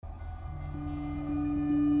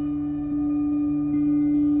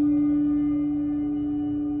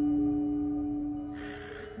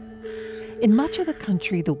In much of the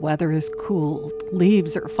country, the weather is cooled,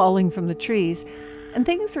 leaves are falling from the trees, and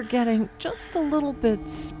things are getting just a little bit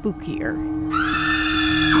spookier.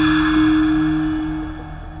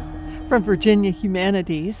 From Virginia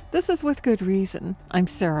Humanities, this is With Good Reason. I'm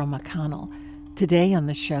Sarah McConnell. Today on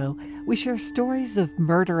the show, we share stories of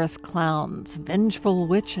murderous clowns, vengeful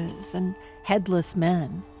witches, and headless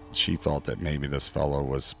men. She thought that maybe this fellow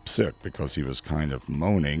was sick because he was kind of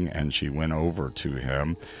moaning, and she went over to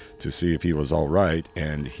him to see if he was all right,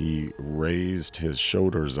 and he raised his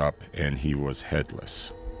shoulders up and he was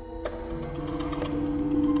headless.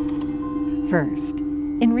 First,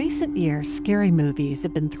 in recent years, scary movies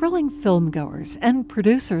have been thrilling filmgoers and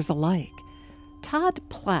producers alike. Todd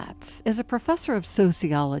Platts is a professor of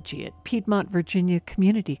sociology at Piedmont, Virginia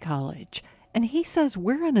Community College, and he says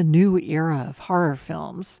we're in a new era of horror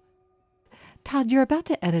films. Todd, you're about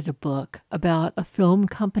to edit a book about a film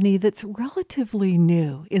company that's relatively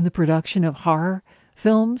new in the production of horror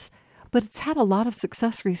films, but it's had a lot of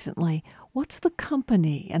success recently. What's the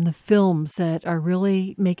company and the films that are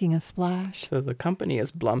really making a splash? So the company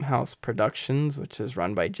is Blumhouse Productions, which is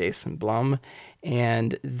run by Jason Blum,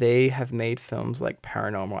 and they have made films like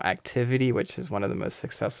Paranormal Activity, which is one of the most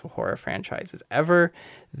successful horror franchises ever.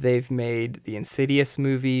 They've made the Insidious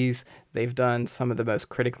movies. They've done some of the most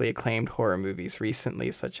critically acclaimed horror movies recently,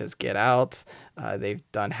 such as Get Out. They've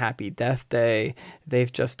done Happy Death Day.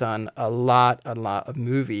 They've just done a lot of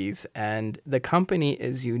movies, and the company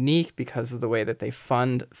is unique because of the way that they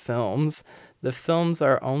fund films. The films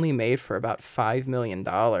are only made for about $5 million,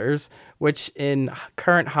 which in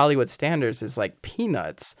current Hollywood standards is like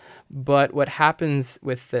peanuts. But what happens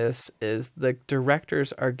with this is the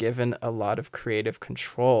directors are given a lot of creative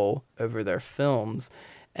control over their films,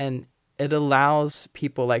 and it allows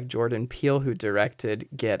people like Jordan Peele, who directed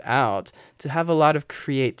Get Out, to have a lot of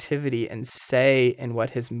creativity and say in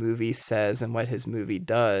what his movie says and what his movie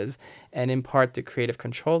does. And in part, the creative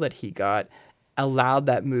control that he got allowed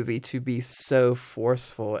that movie to be so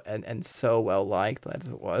forceful and so well-liked as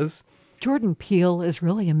it was. Jordan Peele is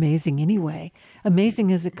really amazing anyway.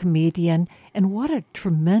 Amazing as a comedian, and what a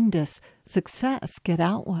tremendous success Get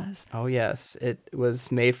Out was. Oh, yes. It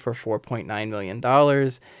was made for $4.9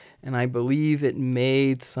 million, and I believe it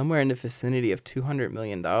made somewhere in the vicinity of $200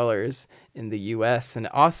 million in the U.S., and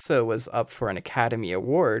it also was up for an Academy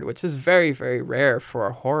Award, which is very, very rare for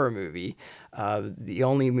a horror movie. The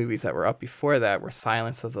only movies that were up before that were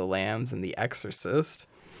Silence of the Lambs and The Exorcist.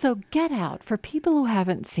 So Get Out, for people who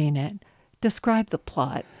haven't seen it, describe the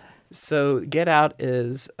plot. So Get Out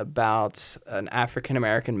is about an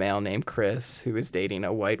African-American male named Chris who is dating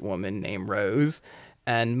a white woman named Rose.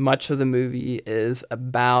 And much of the movie is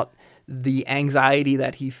about the anxiety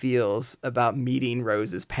that he feels about meeting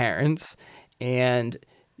Rose's parents. And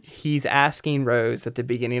he's asking Rose at the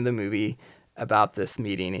beginning of the movie about this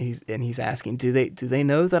meeting. And he's asking, do they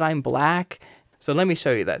know that I'm black? So let me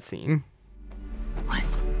show you that scene. What?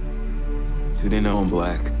 Do they know I'm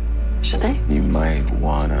black? Should they? You might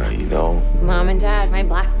wanna, Mom and Dad, my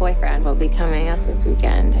black boyfriend will be coming up this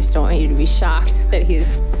weekend. I just don't want you to be shocked that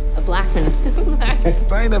he's a black man.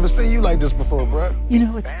 I ain't never seen you like this before, bro. You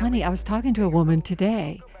know, it's funny. I was talking to a woman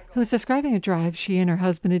today who was describing a drive she and her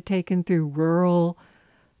husband had taken through rural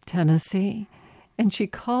Tennessee, and she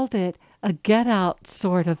called it a get out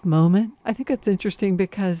sort of moment. I think that's interesting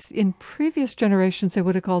because in previous generations, they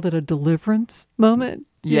would have called it a deliverance moment.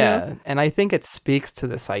 Yeah, and I think it speaks to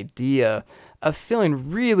this idea of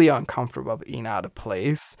feeling really uncomfortable being out of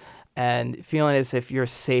place and feeling as if your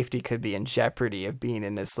safety could be in jeopardy of being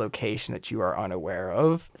in this location that you are unaware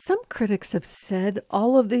of. Some critics have said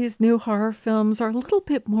all of these new horror films are a little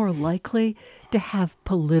bit more likely to have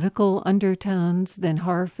political undertones than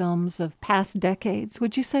horror films of past decades.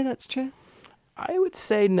 Would you say that's true? I would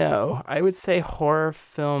say no. I would say horror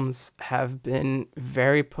films have been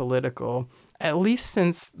very political, at least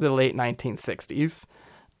since the late 1960s.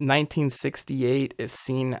 1968 is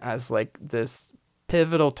seen as like this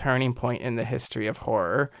pivotal turning point in the history of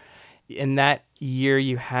horror. In that year,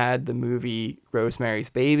 you had the movie Rosemary's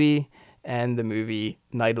Baby and the movie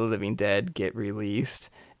Night of the Living Dead get released.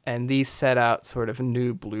 And these set out sort of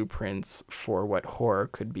new blueprints for what horror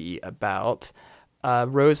could be about.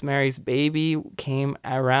 Rosemary's Baby came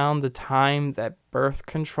around the time that birth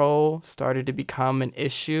control started to become an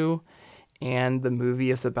issue. And the movie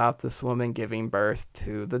is about this woman giving birth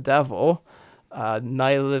to the devil.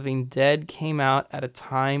 Night of the Living Dead came out at a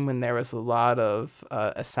time when there was a lot of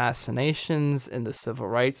assassinations in the civil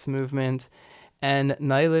rights movement. And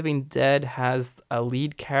Night of the Living Dead has a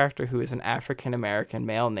lead character who is an African-American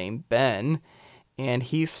male named Ben. And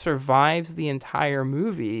he survives the entire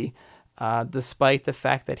movie despite the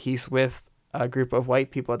fact that he's with a group of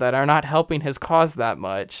white people that are not helping his cause that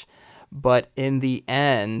much. But in the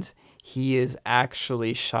end, he is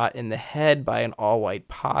actually shot in the head by an all-white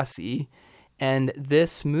posse. And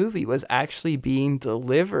this movie was actually being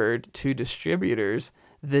delivered to distributors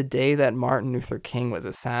the day that Martin Luther King was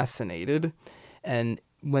assassinated. And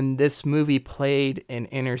when this movie played in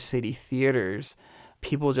inner city theaters,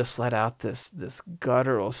 people just let out this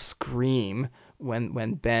guttural scream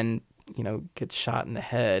when Ben, gets shot in the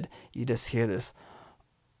head. You just hear this,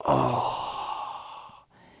 oh.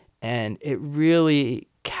 And it really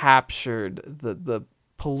captured the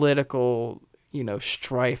political,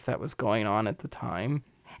 strife that was going on at the time.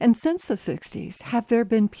 And since the 60s, have there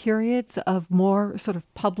been periods of more sort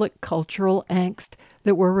of public cultural angst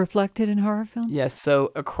that were reflected in horror films? Yes,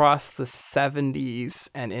 so across the 70s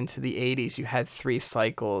and into the 80s, you had 3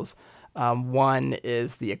 cycles. One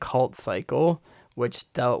is the occult cycle,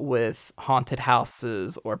 which dealt with haunted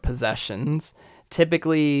houses or possessions.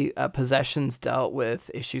 Typically, possessions dealt with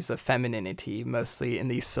issues of femininity. Mostly in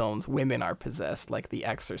these films, women are possessed, like The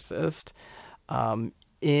Exorcist.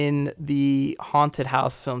 In the haunted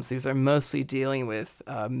house films, these are mostly dealing with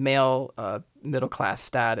male middle-class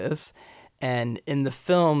status. And in the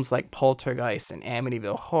films like Poltergeist and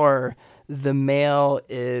Amityville Horror, the male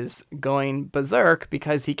is going berserk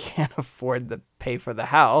because he can't afford to pay for the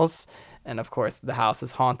house. And of course, the house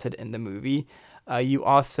is haunted in the movie. You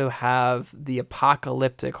also have the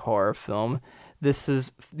apocalyptic horror film.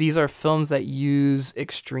 These are films that use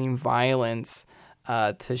extreme violence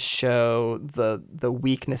to show the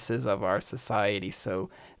weaknesses of our society. So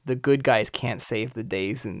the good guys can't save the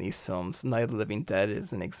days in these films. Night of the Living Dead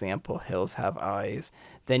is an example. Hills Have Eyes.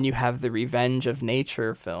 Then you have the Revenge of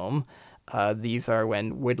Nature film. These are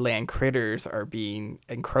when woodland critters are being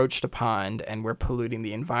encroached upon and we're polluting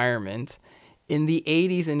the environment. In the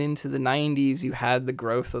 80s and into the 90s, you had the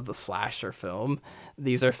growth of the slasher film.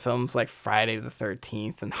 These are films like Friday the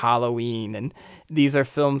 13th and Halloween, and these are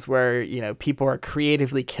films where, people are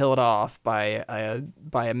creatively killed off by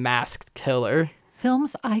a masked killer.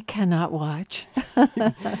 Films I cannot watch.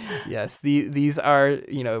 Yes, these are,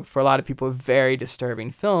 for a lot of people, very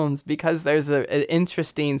disturbing films because there's an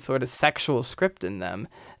interesting sort of sexual script in them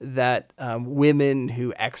that women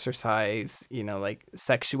who exercise, like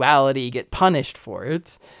sexuality get punished for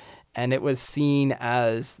it. And it was seen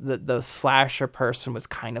as the slasher person was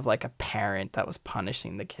kind of like a parent that was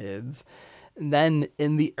punishing the kids. And then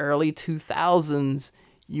in the early 2000s,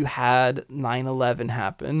 you had 9/11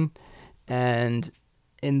 happen. And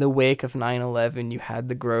in the wake of 9/11, you had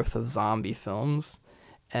the growth of zombie films.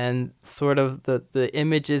 And sort of the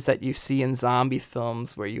images that you see in zombie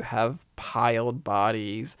films where you have piled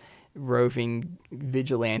bodies, roving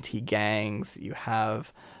vigilante gangs, you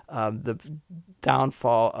have the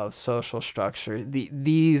downfall of social structure.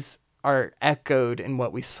 These are echoed in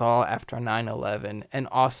what we saw after 9/11 and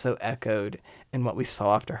also echoed in what we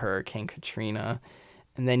saw after Hurricane Katrina.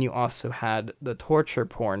 And then you also had the torture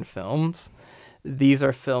porn films. These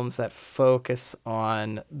are films that focus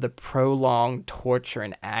on the prolonged torture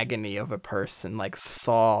and agony of a person, like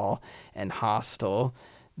Saw and Hostel.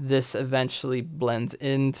 This eventually blends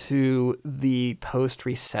into the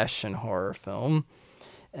post-recession horror film.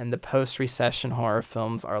 And the post-recession horror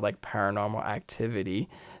films are like Paranormal Activity.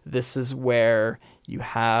 This is where you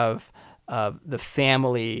have the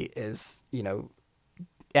family is,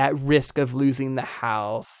 at risk of losing the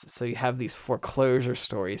house. So you have these foreclosure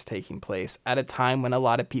stories taking place at a time when a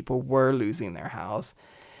lot of people were losing their house.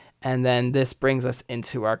 And then this brings us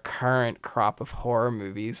into our current crop of horror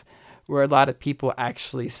movies where a lot of people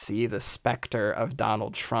actually see the specter of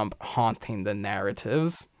Donald Trump haunting the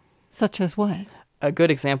narratives. Such as what? A good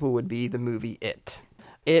example would be the movie It.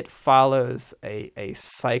 It follows a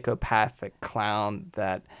psychopathic clown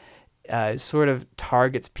that sort of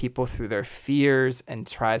targets people through their fears and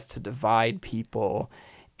tries to divide people.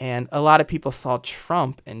 And a lot of people saw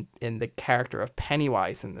Trump in the character of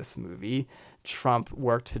Pennywise in this movie. Trump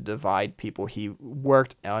worked to divide people. He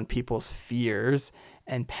worked on people's fears,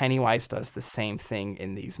 and Pennywise does the same thing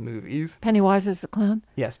in these movies. Pennywise is the clown?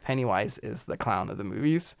 Yes, Pennywise is the clown of the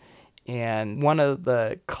movies. And one of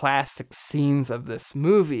the classic scenes of this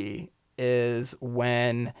movie is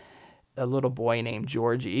when a little boy named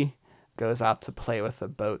Georgie goes out to play with a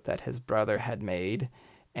boat that his brother had made,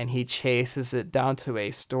 and he chases it down to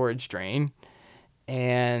a storage drain,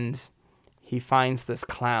 and he finds this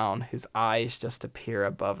clown whose eyes just appear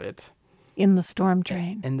above it. In the storm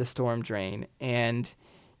drain. In the storm drain. And,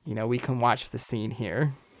 we can watch the scene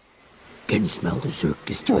here. Can you smell the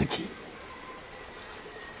circus, Georgie?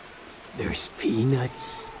 There's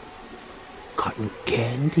peanuts, cotton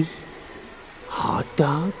candy, hot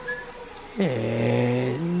dogs,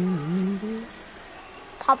 And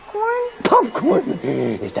Popcorn? popcorn.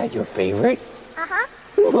 Is that your favorite? Uh-huh.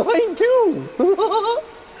 Mine too.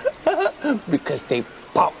 Because they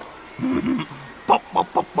pop. Pop,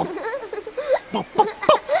 pop, pop, pop. Pop, pop,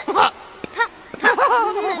 pop.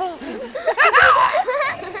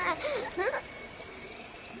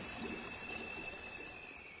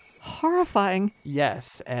 Horrifying.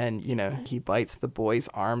 Yes, and he bites the boy's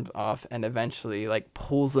arms off and eventually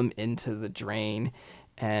pulls him into the drain,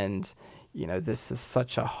 and this is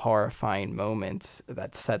such a horrifying moment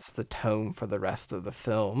that sets the tone for the rest of the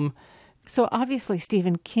film. So obviously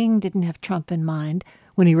Stephen King didn't have Trump in mind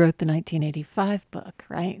when he wrote the 1985 book,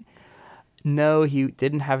 right? No, he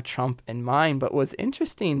didn't have Trump in mind, but what's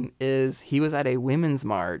interesting is he was at a women's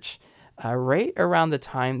march right around the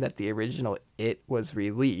time that the original It was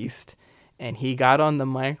released, and he got on the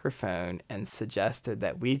microphone and suggested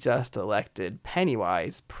that we just elected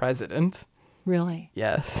Pennywise president. Really?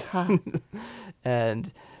 Yes. Huh.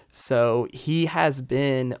 And so he has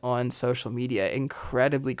been on social media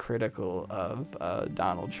incredibly critical of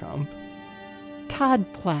Donald Trump.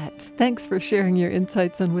 Todd Platts, thanks for sharing your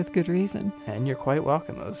insights on With Good Reason. And you're quite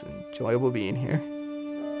welcome. It was enjoyable being here.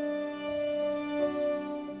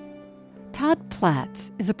 Todd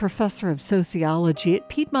Platts is a professor of sociology at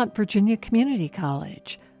Piedmont, Virginia Community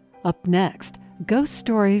College. Up next, ghost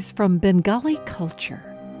stories from Bengali culture.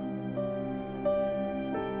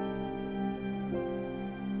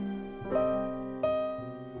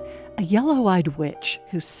 A yellow-eyed witch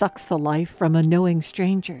who sucks the life from unknowing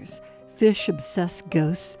strangers, fish-obsessed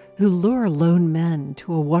ghosts who lure lone men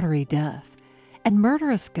to a watery death, and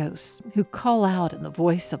murderous ghosts who call out in the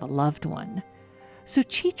voice of a loved one.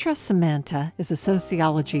 Suchitra Samanta is a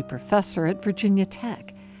sociology professor at Virginia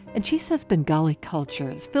Tech, and she says Bengali culture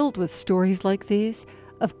is filled with stories like these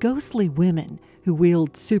of ghostly women who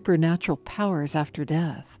wield supernatural powers after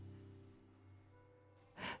death.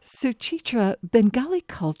 Suchitra, Bengali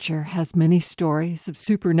culture has many stories of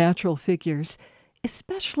supernatural figures,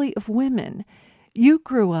 especially of women. You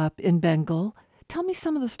grew up in Bengal. Tell me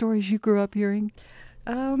some of the stories you grew up hearing.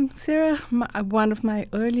 Sarah, one of my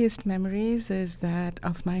earliest memories is that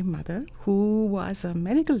of my mother, who was a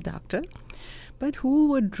medical doctor, but who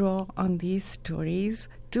would draw on these stories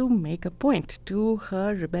to make a point to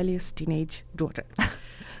her rebellious teenage daughter.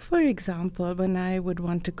 For example, when I would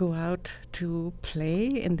want to go out to play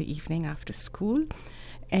in the evening after school,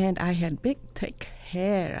 and I had big, thick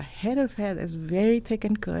hair, a head of hair that was very thick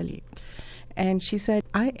and curly. And she said,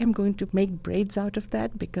 I am going to make braids out of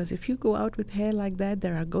that, because if you go out with hair like that,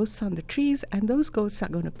 there are ghosts on the trees, and those ghosts are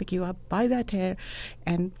going to pick you up by that hair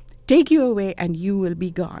and take you away, and you will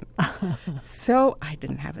be gone. So I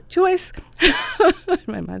didn't have a choice.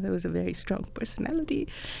 My mother was a very strong personality,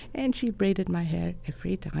 and she braided my hair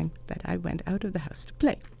every time that I went out of the house to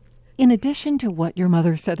play. In addition to what your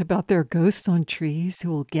mother said about their ghosts on trees who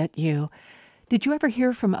will get you, did you ever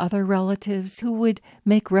hear from other relatives who would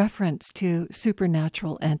make reference to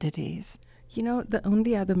supernatural entities? The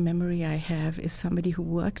only other memory I have is somebody who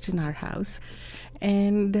worked in our house,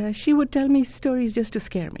 and she would tell me stories just to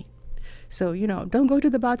scare me. So, don't go to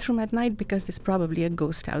the bathroom at night because there's probably a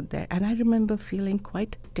ghost out there. And I remember feeling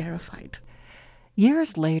quite terrified.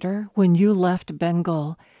 Years later, when you left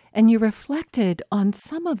Bengal and you reflected on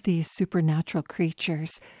some of these supernatural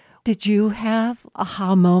creatures, did you have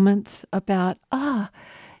aha moments about,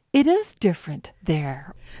 it is different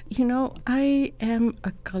there? I am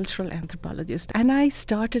a cultural anthropologist, and I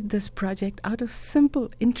started this project out of simple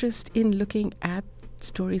interest in looking at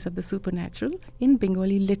stories of the supernatural in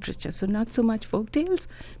Bengali literature. So not so much folk tales,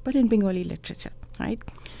 but in Bengali literature, right?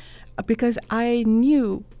 Because I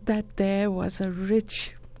knew that there was a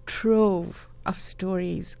rich trove of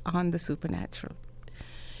stories on the supernatural.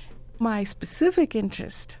 My specific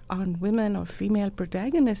interest on women or female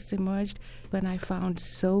protagonists emerged when I found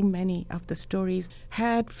so many of the stories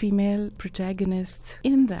had female protagonists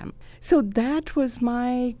in them. So that was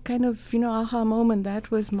my kind of, aha moment. That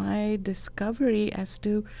was my discovery as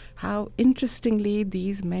to how interestingly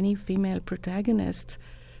these many female protagonists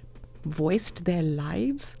voiced their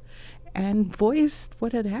lives and voiced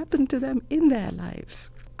what had happened to them in their lives.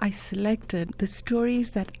 I selected the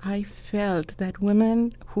stories that I felt that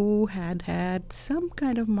women who had had some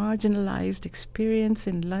kind of marginalized experience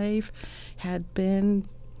in life, had been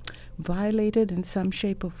violated in some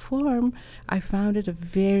shape or form. I found it a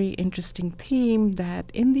very interesting theme that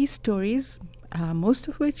in these stories, most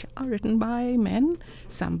of which are written by men,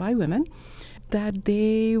 some by women, that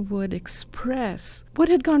they would express what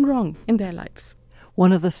had gone wrong in their lives.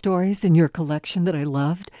 One of the stories in your collection that I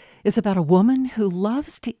loved is about a woman who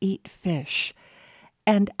loves to eat fish.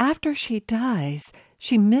 And after she dies,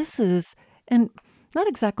 she misses and not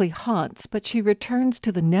exactly haunts, but she returns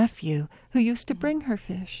to the nephew who used to bring her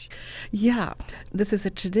fish. Yeah, this is a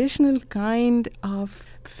traditional kind of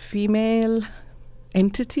female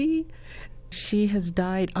entity. She has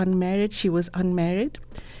died unmarried. She was unmarried.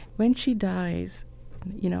 When she dies,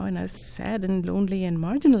 in a sad and lonely and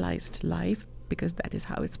marginalized life, because that is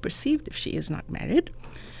how it's perceived if she is not married,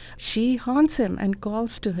 she haunts him and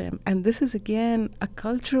calls to him. And this is, again, a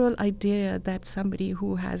cultural idea that somebody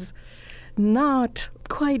who has not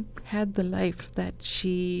quite had the life that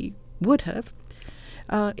she would have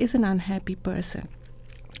is an unhappy person.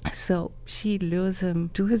 So she lures him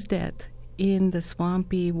to his death in the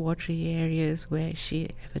swampy, watery areas where she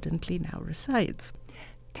evidently now resides.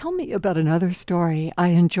 Tell me about another story I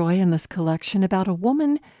enjoy in this collection about a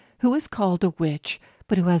woman who is called a witch,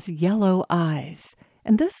 but who has yellow eyes.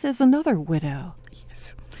 And this is another widow.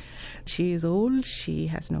 Yes. She is old, she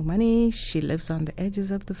has no money, she lives on the edges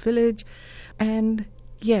of the village, and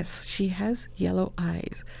yes, she has yellow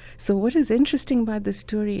eyes. So what is interesting about this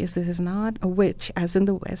story is this is not a witch, as in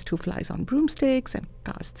the West, who flies on broomsticks and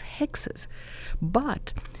casts hexes,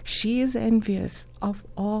 but she is envious of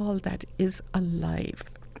all that is alive.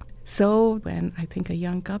 So when I think a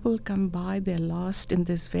young couple come by, they're lost in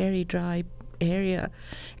this very dry area,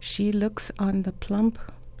 she looks on the plump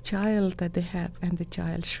child that they have, and the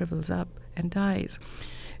child shrivels up and dies.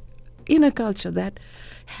 In a culture that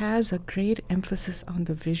has a great emphasis on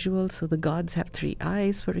the visual, so the gods have 3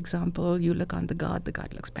 eyes, for example, you look on the god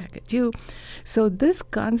looks back at you. So this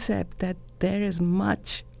concept that there is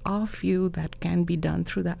much of you that can be done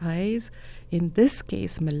through the eyes, in this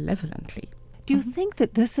case, malevolently. Do you think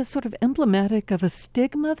that this is sort of emblematic of a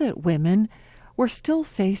stigma that women were still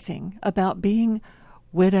facing about being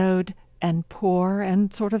widowed and poor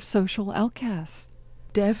and sort of social outcasts?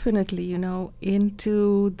 Definitely,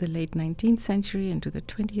 into the late 19th century, into the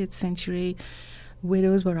 20th century,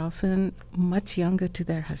 widows were often much younger to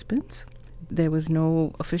their husbands. There was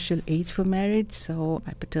no official age for marriage, so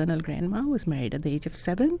my paternal grandma was married at the age of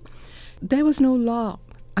 7. There was no law.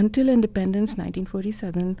 Until independence,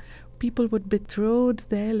 1947, people would betroth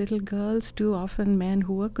their little girls to often men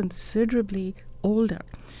who were considerably older,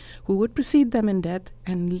 who would precede them in death,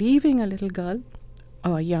 and leaving a little girl,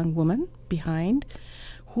 or a young woman, behind,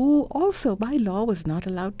 who also by law was not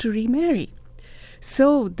allowed to remarry.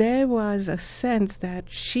 So there was a sense that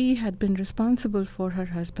she had been responsible for her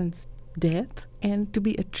husband's death, and to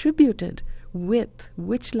be attributed with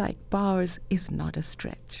witch-like powers is not a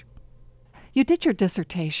stretch. You did your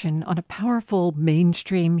dissertation on a powerful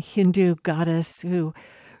mainstream Hindu goddess who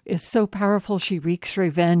is so powerful she wreaks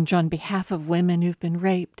revenge on behalf of women who've been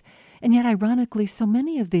raped. And yet, ironically, so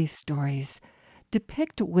many of these stories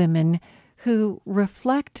depict women who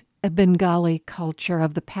reflect a Bengali culture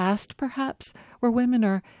of the past, perhaps, where women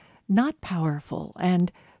are not powerful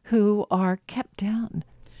and who are kept down.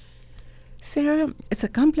 Sarah, it's a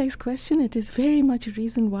complex question. It is very much a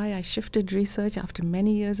reason why I shifted research after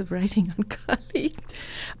many years of writing on Kali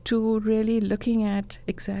to really looking at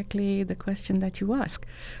exactly the question that you ask,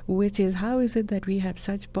 which is how is it that we have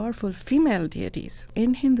such powerful female deities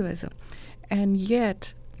in Hinduism, and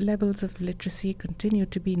yet levels of literacy continue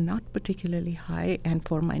to be not particularly high, and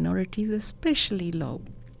for minorities especially low.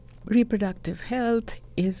 Reproductive health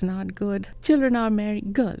is not good. Children are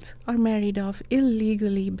married, girls are married off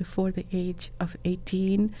illegally before the age of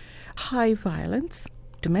 18. High violence,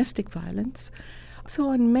 domestic violence. So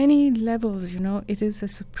on many levels, it is a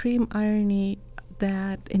supreme irony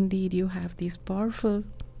that indeed you have these powerful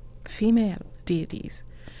female deities.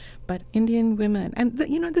 But Indian women, and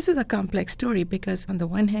this is a complex story because on the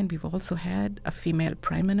one hand, we've also had a female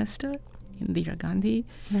prime minister, Indira Gandhi.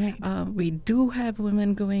 Right. We do have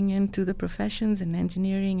women going into the professions in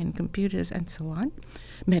engineering and computers and so on,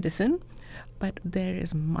 medicine, but there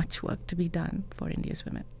is much work to be done for India's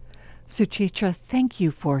women. Suchitra, thank you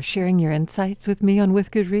for sharing your insights with me on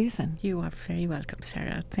With Good Reason. You are very welcome,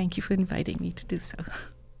 Sarah. Thank you for inviting me to do so.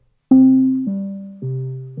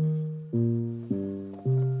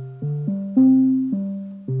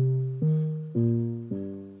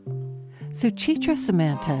 Suchitra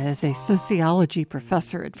Samanta is a sociology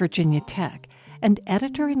professor at Virginia Tech and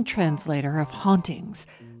editor and translator of Hauntings,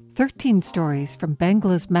 13 stories from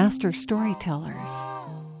Bangla's master storytellers.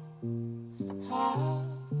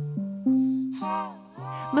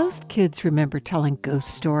 Most kids remember telling ghost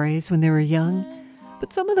stories when they were young,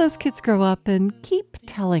 but some of those kids grow up and keep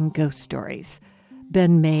telling ghost stories.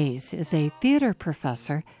 Ben Mays is a theater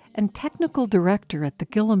professor and technical director at the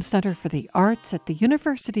Gillum Center for the Arts at the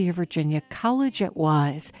University of Virginia College at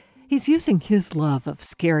Wise. He's using his love of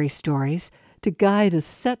scary stories to guide a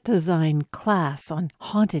set design class on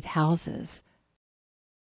haunted houses.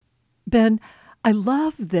 Ben, I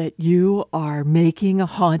love that you are making a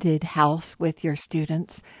haunted house with your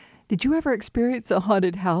students. Did you ever experience a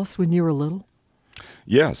haunted house when you were little?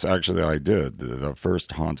 Yes, actually I did. The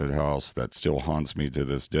first haunted house that still haunts me to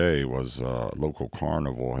this day was a local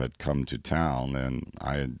carnival had come to town, and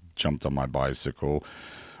I had jumped on my bicycle,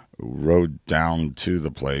 rode down to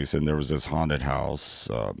the place, and there was this haunted house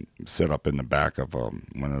set up in the back of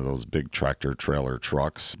one of those big tractor trailer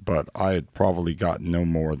trucks. But I had probably gotten no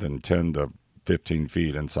more than 10 to 15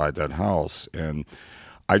 feet inside that house, and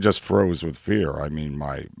I just froze with fear. I mean,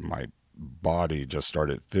 my body just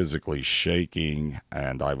started physically shaking,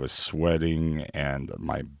 and I was sweating, and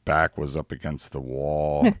my back was up against the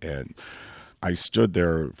wall, and I stood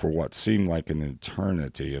there for what seemed like an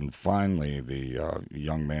eternity. And finally, the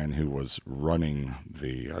young man who was running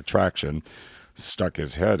the attraction stuck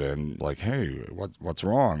his head in, like, "Hey, what's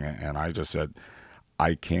wrong?" And I just said,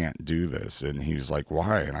 "I can't do this." And he was like,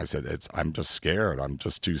 "Why?" And I said, "I'm just scared. I'm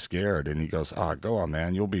just too scared." And he goes, "Go on,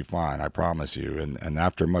 man. You'll be fine. I promise you." And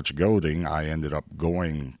after much goading, I ended up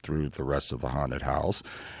going through the rest of the haunted house.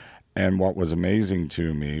 And what was amazing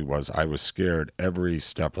to me was I was scared every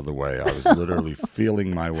step of the way. I was literally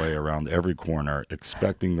feeling my way around every corner,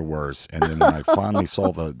 expecting the worst. And then when I finally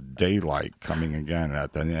saw the daylight coming again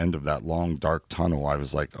at the end of that long, dark tunnel, I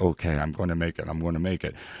was like, okay, I'm going to make it. I'm going to make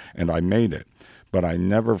it. And I made it. But I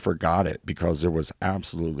never forgot it because there was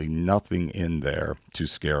absolutely nothing in there to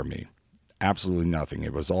scare me. Absolutely nothing.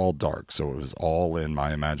 It was all dark, so it was all in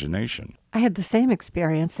my imagination. I had the same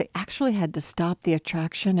experience. They actually had to stop the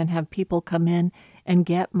attraction and have people come in and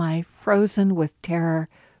get my frozen with terror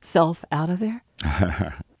self out of there.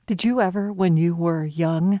 Did you ever, when you were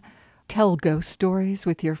young, tell ghost stories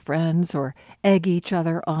with your friends or egg each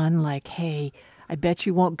other on like, "Hey, I bet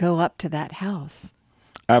you won't go up to that house"?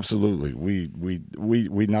 Absolutely.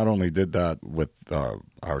 We not only did that with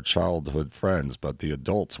our childhood friends, but the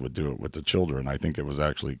adults would do it with the children. I think it was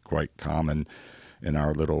actually quite common in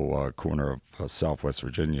our little corner of Southwest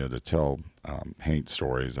Virginia to tell haint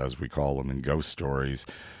stories, as we call them, and ghost stories.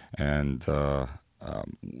 And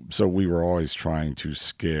so we were always trying to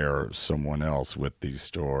scare someone else with these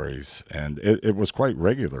stories. And it was quite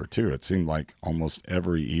regular, too. It seemed like almost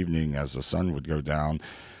every evening as the sun would go down,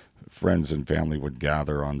 friends and family would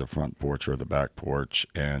gather on the front porch or the back porch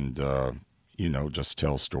and, just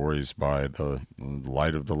tell stories by the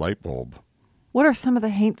light of the light bulb. What are some of the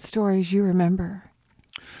haint stories you remember?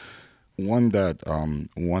 One that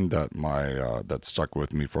stuck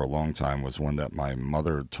with me for a long time was one that my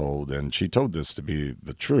mother told, and she told this to be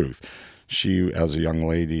the truth. She, as a young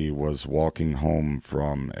lady, was walking home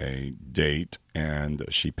from a date, and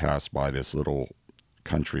she passed by this little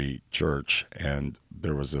country church, and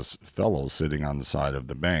there was this fellow sitting on the side of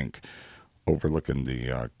the bank overlooking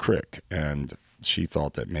the creek, and she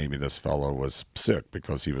thought that maybe this fellow was sick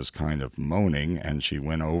because he was kind of moaning, and she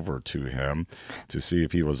went over to him to see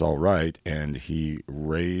if he was all right, and he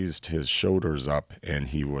raised his shoulders up and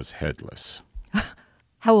he was headless.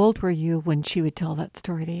 How old were you when she would tell that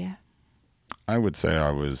story to you? I would say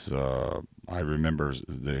I remember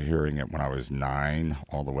hearing it when I was 9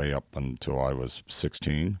 all the way up until I was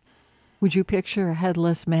 16. Would you picture a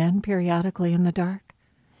headless man periodically in the dark?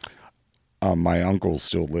 My uncle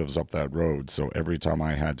still lives up that road, so every time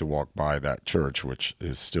I had to walk by that church, which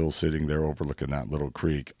is still sitting there overlooking that little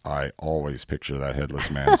creek, I always picture that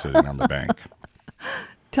headless man sitting on the bank.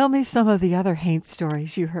 Tell me some of the other haint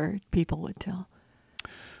stories you heard people would tell.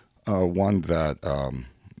 One that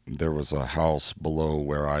there was a house below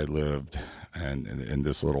where I lived, and in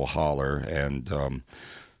this little holler, and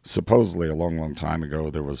supposedly a long, long time ago,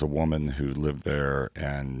 there was a woman who lived there,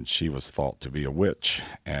 and she was thought to be a witch,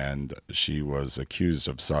 and she was accused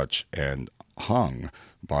of such and hung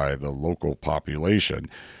by the local population.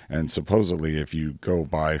 And supposedly, if you go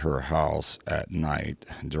by her house at night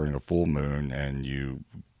during a full moon and you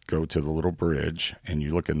go to the little bridge and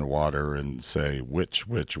you look in the water and say, "Witch,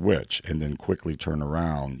 witch, witch," and then quickly turn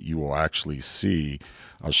around, you will actually see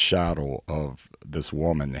a shadow of this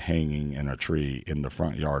woman hanging in a tree in the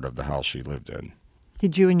front yard of the house she lived in.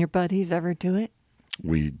 Did you and your buddies ever do it?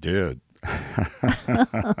 We did.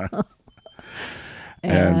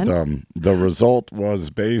 And the result was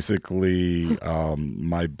basically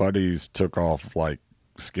my buddies took off like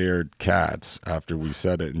scared cats after we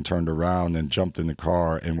said it and turned around and jumped in the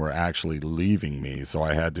car and were actually leaving me. So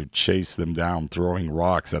I had to chase them down, throwing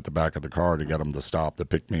rocks at the back of the car to get them to stop to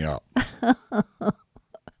pick me up.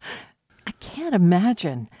 I can't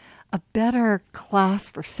imagine a better class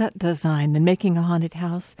for set design than making a haunted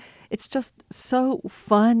house. It's just so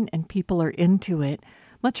fun and people are into it.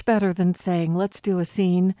 Much better than saying, let's do a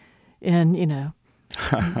scene in,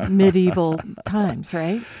 medieval times,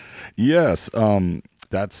 right? Yes.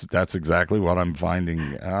 That's exactly what I'm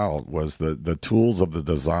finding out was the tools of the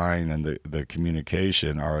design and the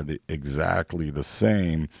communication are exactly the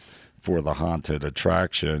same for the haunted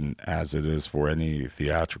attraction as it is for any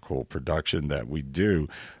theatrical production that we do.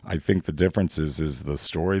 I think the difference is the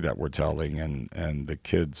story that we're telling, and the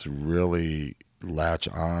kids really latch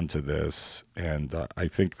on to this, and I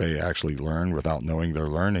think they actually learn without knowing they're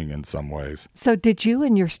learning in some ways. So did you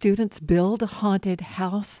and your students build a haunted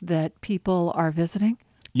house that people are visiting?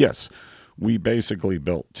 Yes. We basically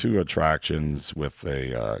built 2 attractions with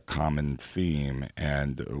a common theme,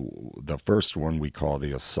 and the first one we call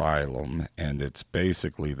the Asylum, and it's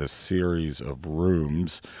basically the series of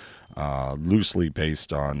rooms loosely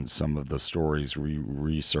based on some of the stories we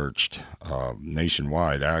researched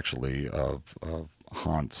nationwide, actually, of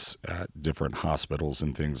haunts at different hospitals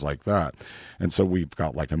and things like that. And so we've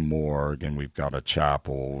got like a morgue, and we've got a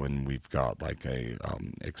chapel, and we've got like a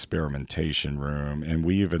experimentation room, and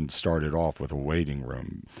we even started off with a waiting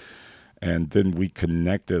room. And then we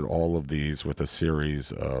connected all of these with a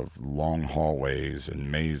series of long hallways and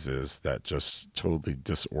mazes that just totally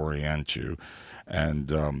disorient you. And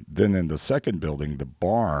then in the second building, the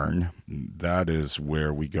barn, that is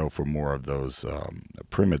where we go for more of those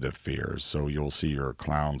primitive fears. So you'll see your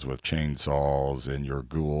clowns with chainsaws and your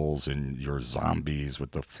ghouls and your zombies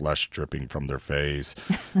with the flesh dripping from their face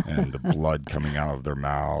and the blood coming out of their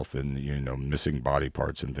mouth and, missing body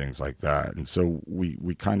parts and things like that. And so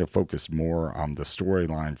we kind of focused more on the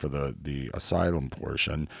storyline for the asylum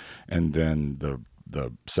portion. And then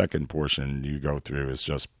the second portion you go through is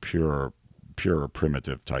just pure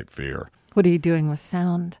primitive type fear. What are you doing with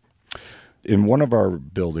sound? In one of our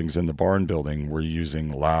buildings, in the barn building, we're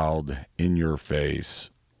using loud,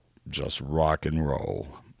 in-your-face, just rock and roll.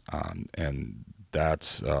 And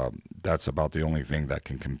that's about the only thing that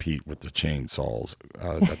can compete with the chainsaws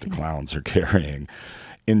that the clowns are carrying.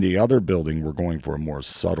 In the other building, we're going for a more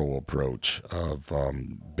subtle approach of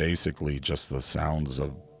basically just the sounds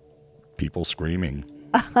of people screaming.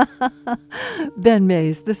 Ben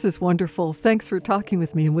Mays, this is wonderful. Thanks for talking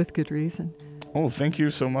with me and with good reason. Oh, thank you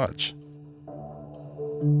so much.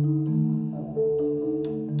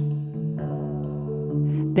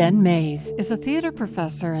 Ben Mays is a theater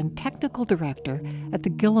professor and technical director at the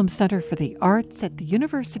Gillum Center for the Arts at the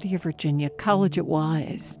University of Virginia College at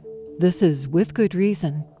Wise. This is With Good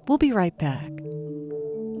Reason. We'll be right back.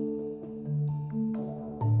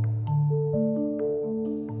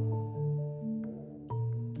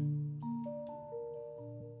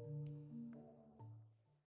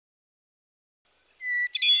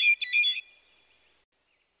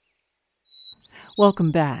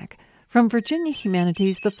 Welcome back. From Virginia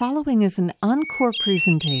Humanities, the following is an encore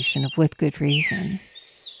presentation of With Good Reason.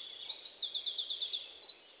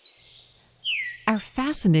 Our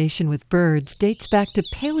fascination with birds dates back to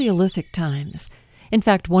Paleolithic times. In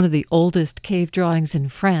fact, one of the oldest cave drawings in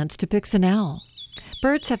France depicts an owl.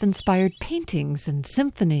 Birds have inspired paintings and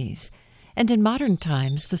symphonies. And in modern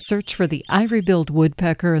times, the search for the ivory-billed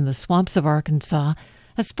woodpecker in the swamps of Arkansas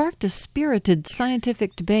has sparked a spirited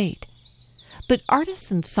scientific debate. But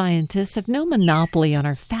artists and scientists have no monopoly on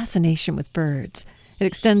our fascination with birds. It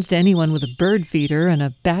extends to anyone with a bird feeder and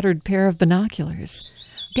a battered pair of binoculars.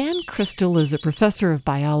 Dan Crystal is a professor of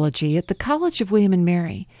biology at the College of William &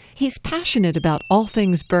 Mary. He's passionate about all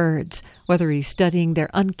things birds, whether he's studying their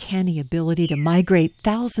uncanny ability to migrate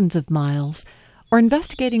thousands of miles or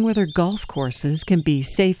investigating whether golf courses can be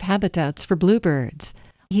safe habitats for bluebirds.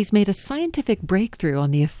 He's made a scientific breakthrough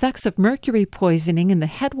on the effects of mercury poisoning in the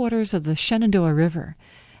headwaters of the Shenandoah River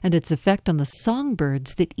and its effect on the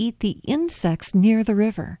songbirds that eat the insects near the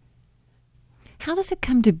river. How does it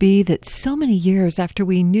come to be that so many years after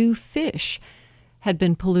we knew fish had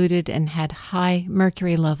been polluted and had high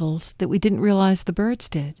mercury levels that we didn't realize the birds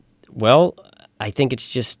did? Well, I think it's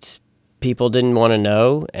just people didn't want to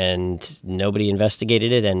know and nobody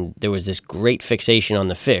investigated it, and there was this great fixation on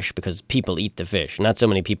the fish because people eat the fish. Not so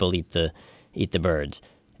many people eat the birds.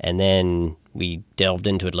 And then we delved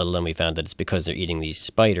into it a little and we found that it's because they're eating these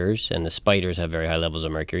spiders, and the spiders have very high levels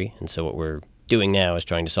of mercury. And so what we're doing now is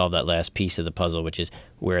trying to solve that last piece of the puzzle, which is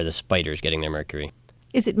where are the spiders getting their mercury.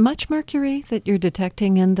 Is it much mercury that you're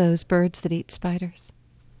detecting in those birds that eat spiders?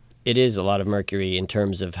 It is a lot of mercury in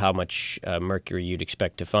terms of how much mercury you'd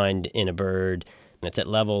expect to find in a bird. And it's at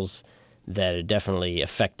levels that are definitely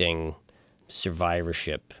affecting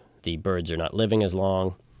survivorship. The birds are not living as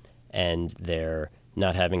long, and they're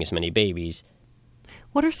not having as many babies.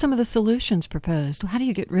 What are some of the solutions proposed? How do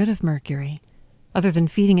you get rid of mercury, other than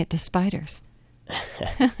feeding it to spiders?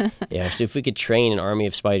 Yeah, so if we could train an army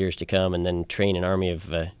of spiders to come and then train an army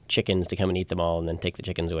of chickens to come and eat them all and then take the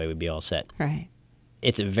chickens away, we'd be all set. Right.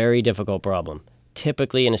 It's a very difficult problem.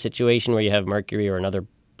 Typically, in a situation where you have mercury or another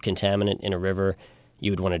contaminant in a river,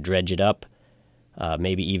 you would want to dredge it up,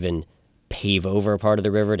 maybe even pave over a part of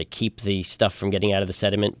the river to keep the stuff from getting out of the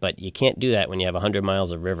sediment. But you can't do that when you have 100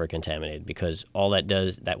 miles of river contaminated, because all that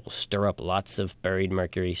does, that will stir up lots of buried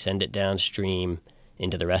mercury, send it downstream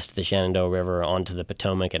into the rest of the Shenandoah River, onto the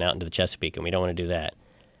Potomac, and out into the Chesapeake, and we don't want to do that.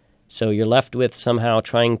 So you're left with somehow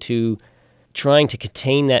trying to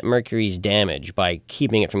contain that mercury's damage by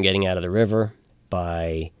keeping it from getting out of the river,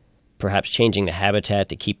 by perhaps changing the habitat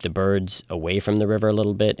to keep the birds away from the river a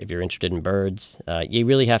little bit, if you're interested in birds. You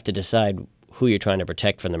really have to decide who you're trying to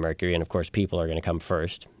protect from the mercury, and of course people are going to come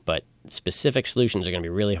first. But specific solutions are going to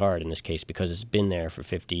be really hard in this case because it's been there for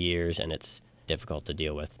 50 years and it's difficult to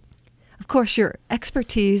deal with. Of course, your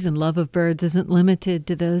expertise and love of birds isn't limited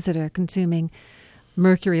to those that are consuming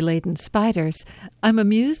mercury-laden spiders. I'm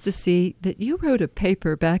amused to see that you wrote a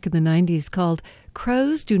paper back in the 90s called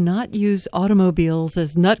 "Crows Do Not Use Automobiles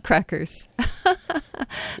as Nutcrackers."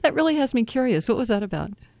 That really has me curious. What was that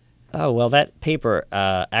about? Oh, well, that paper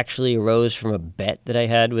actually arose from a bet that I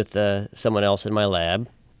had with someone else in my lab.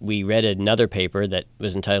 We read another paper that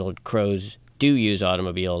was entitled "Crows Do Use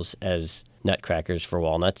Automobiles as Nutcrackers for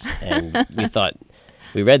Walnuts," and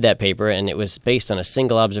we read that paper, and it was based on a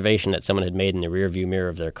single observation that someone had made in the rearview mirror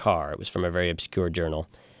of their car. It was from a very obscure journal.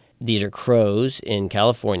 These are crows in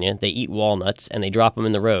California. They eat walnuts, and they drop them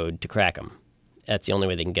in the road to crack them. That's the only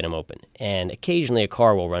way they can get them open. And occasionally a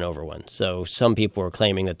car will run over one. So some people are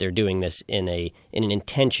claiming that they're doing this in an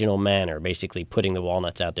intentional manner, basically putting the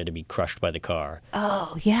walnuts out there to be crushed by the car.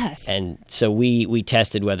 Oh, yes. And so we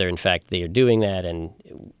tested whether, in fact, they are doing that, and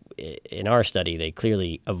in our study, they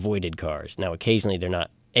clearly avoided cars. Now, occasionally they're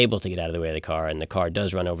not able to get out of the way of the car, and the car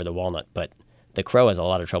does run over the walnut, but the crow has a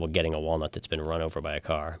lot of trouble getting a walnut that's been run over by a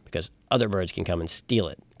car because other birds can come and steal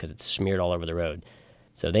it because it's smeared all over the road.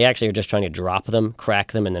 So they actually are just trying to drop them,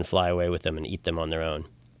 crack them, and then fly away with them and eat them on their own.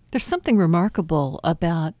 There's something remarkable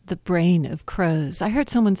about the brain of crows. I heard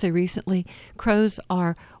someone say recently, crows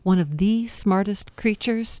are one of the smartest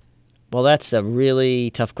creatures. Well, that's a really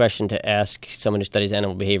tough question to ask someone who studies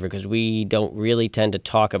animal behavior because we don't really tend to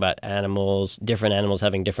talk about different animals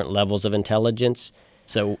having different levels of intelligence.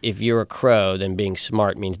 So if you're a crow, then being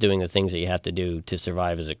smart means doing the things that you have to do to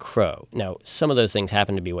survive as a crow. Now, some of those things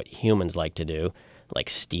happen to be what humans like to do, like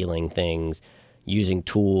stealing things, using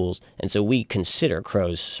tools. And so we consider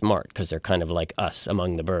crows smart because they're kind of like us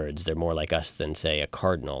among the birds. They're more like us than, say, a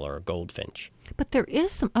cardinal or a goldfinch. But there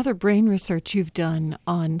is some other brain research you've done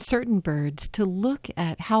on certain birds to look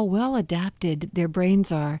at how well adapted their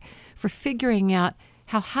brains are for figuring out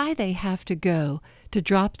how high they have to go to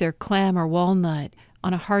drop their clam or walnut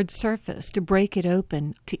on a hard surface to break it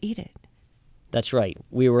open to eat it. That's right.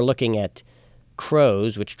 We were looking at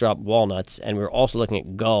crows, which drop walnuts, and we were also looking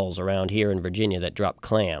at gulls around here in Virginia that drop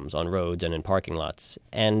clams on roads and in parking lots.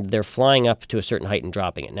 And they're flying up to a certain height and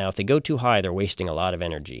dropping it. Now, if they go too high, they're wasting a lot of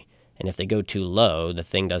energy. And if they go too low, the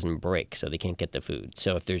thing doesn't break, so they can't get the food.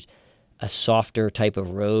 So if there's a softer type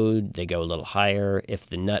of road, they go a little higher. If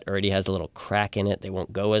the nut already has a little crack in it, they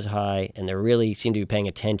won't go as high. And they really seem to be paying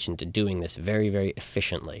attention to doing this very, very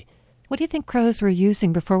efficiently. What do you think crows were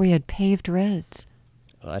using before we had paved roads?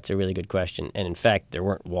 Well, that's a really good question. And in fact, there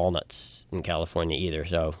weren't walnuts in California either.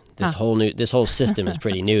 So this whole system is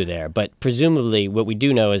pretty new there. But presumably, what we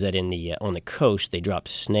do know is that on the coast, they drop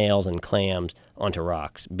snails and clams onto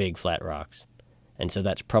rocks, big flat rocks. And so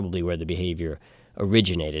that's probably where the behavior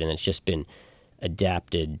originated, and it's just been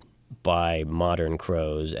adapted by modern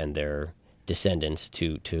crows and their descendants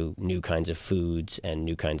to new kinds of foods and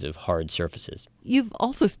new kinds of hard surfaces. You've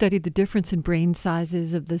also studied the difference in brain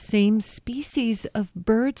sizes of the same species of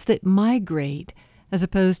birds that migrate as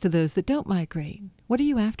opposed to those that don't migrate. What are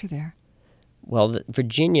you after there? Well,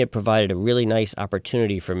 Virginia provided a really nice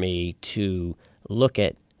opportunity for me to look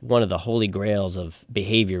at one of the holy grails of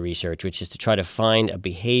behavior research, which is to try to find a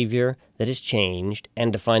behavior that has changed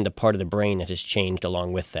and to find the part of the brain that has changed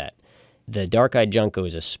along with that. The dark-eyed junco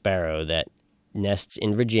is a sparrow that nests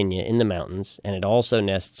in Virginia in the mountains, and it also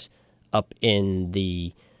nests up in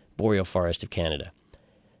the boreal forest of Canada.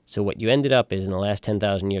 So what you ended up is in the last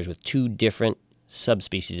 10,000 years with two different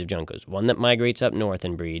subspecies of juncos, one that migrates up north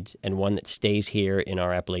and breeds, and one that stays here in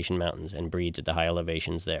our Appalachian Mountains and breeds at the high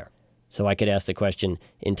elevations there. So I could ask the question,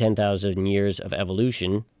 in 10,000 years of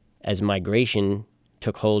evolution, as migration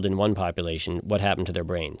took hold in one population, what happened to their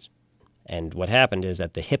brains? And what happened is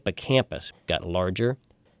that the hippocampus got larger,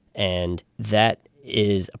 and that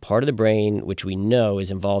is a part of the brain which we know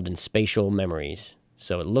is involved in spatial memories.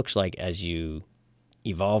 So it looks like as you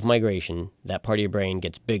evolve migration, that part of your brain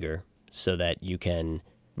gets bigger so that you can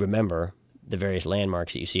remember the various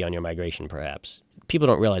landmarks that you see on your migration, perhaps. People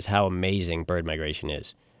don't realize how amazing bird migration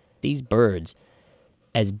is. These birds,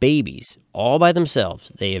 as babies, all by themselves,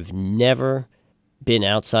 they have never been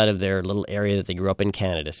outside of their little area that they grew up in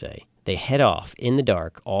Canada, say. They head off in the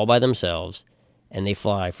dark, all by themselves, and they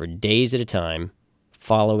fly for days at a time,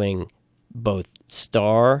 following both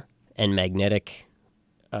star and magnetic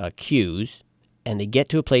cues, and they get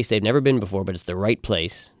to a place they've never been before, but it's the right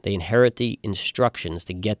place. They inherit the instructions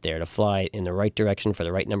to get there, to fly in the right direction for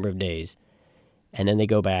the right number of days, and then they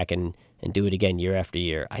go back and do it again year after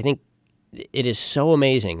year. I think it is so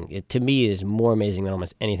amazing. To me, it is more amazing than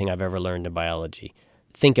almost anything I've ever learned in biology.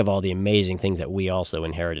 Think of all the amazing things that we also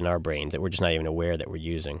inherit in our brains that we're just not even aware that we're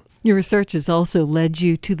using. Your research has also led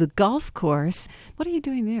you to the golf course. What are you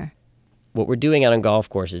doing there? What we're doing out on golf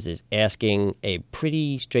courses is asking a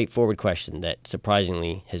pretty straightforward question that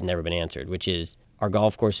surprisingly has never been answered, which is, are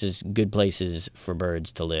golf courses good places for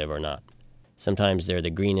birds to live or not? Sometimes they're the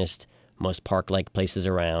greenest, most park-like places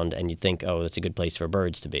around, and you think, oh, that's a good place for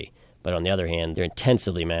birds to be. But on the other hand, they're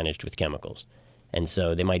intensively managed with chemicals. And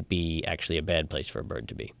so they might be actually a bad place for a bird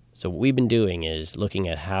to be. So what we've been doing is looking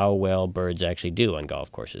at how well birds actually do on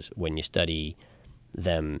golf courses when you study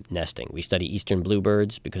them nesting. We study eastern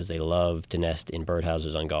bluebirds because they love to nest in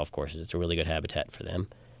birdhouses on golf courses. It's a really good habitat for them.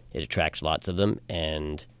 It attracts lots of them,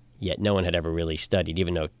 and yet no one had ever really studied,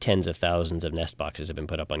 even though tens of thousands of nest boxes have been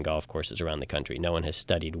put up on golf courses around the country, no one has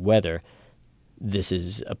studied whether this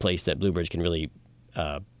is a place that bluebirds can really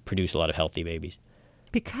produce a lot of healthy babies.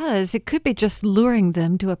 Because it could be just luring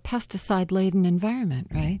them to a pesticide-laden environment,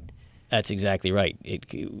 right? That's exactly right.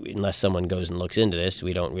 Unless someone goes and looks into this,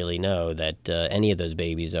 we don't really know that any of those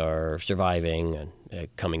babies are surviving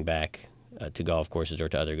and coming back to golf courses or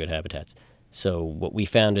to other good habitats. So what we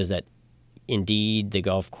found is that indeed the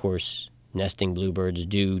golf course nesting bluebirds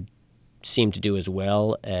do seem to do as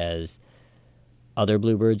well as other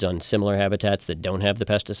bluebirds on similar habitats that don't have the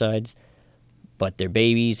pesticides, but their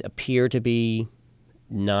babies appear to be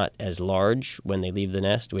not as large when they leave the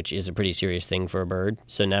nest, which is a pretty serious thing for a bird.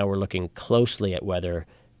 So now we're looking closely at whether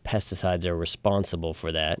pesticides are responsible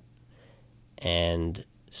for that. And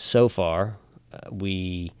so far,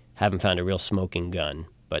 we haven't found a real smoking gun,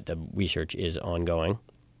 but the research is ongoing.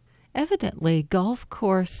 Evidently, golf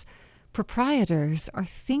course proprietors are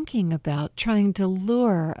thinking about trying to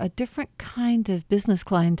lure a different kind of business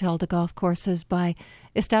clientele to golf courses by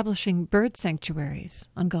establishing bird sanctuaries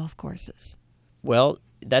on golf courses. Well,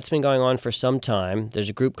 that's been going on for some time. There's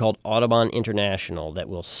a group called Audubon International that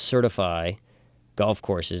will certify golf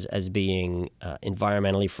courses as being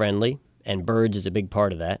environmentally friendly, and birds is a big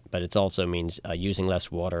part of that, but it also means using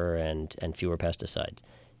less water and fewer pesticides.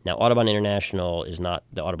 Now, Audubon International is not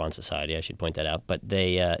the Audubon Society, I should point that out, but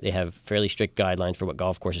they have fairly strict guidelines for what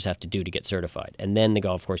golf courses have to do to get certified. And then the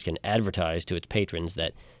golf course can advertise to its patrons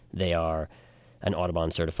that they are an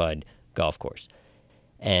Audubon-certified golf course.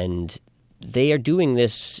 And they are doing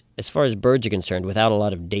this, as far as birds are concerned, without a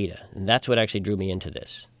lot of data. And that's what actually drew me into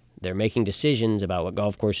this. They're making decisions about what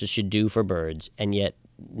golf courses should do for birds, and yet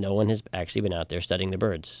no one has actually been out there studying the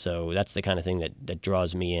birds. So that's the kind of thing that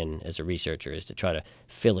draws me in as a researcher, is to try to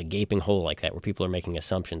fill a gaping hole like that where people are making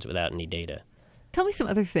assumptions without any data. Tell me some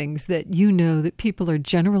other things that you know that people are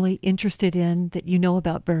generally interested in, that you know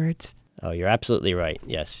about birds. Oh, you're absolutely right.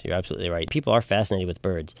 Yes, you're absolutely right. People are fascinated with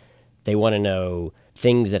birds. They want to know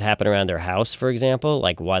things that happen around their house, for example,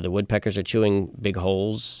 like why the woodpeckers are chewing big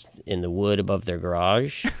holes in the wood above their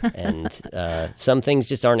garage. And some things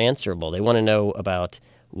just aren't answerable. They want to know about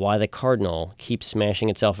why the cardinal keeps smashing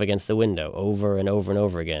itself against the window over and over and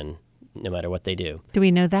over again, no matter what they do. Do we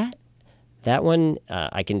know that? That one,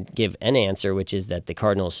 I can give an answer, which is that the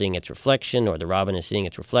cardinal is seeing its reflection, or the robin is seeing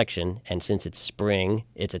its reflection, and since it's spring,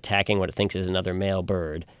 it's attacking what it thinks is another male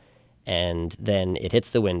bird, and then it hits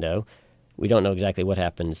the window. We don't know exactly what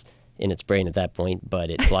happens in its brain at that point, but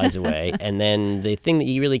it flies away. And then the thing that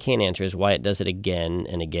you really can't answer is why it does it again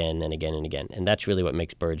and again and again and again. And that's really what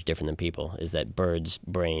makes birds different than people, is that birds'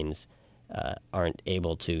 brains aren't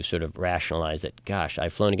able to sort of rationalize that, gosh,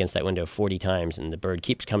 I've flown against that window 40 times and the bird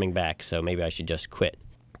keeps coming back, so maybe I should just quit.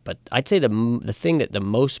 But I'd say the thing that the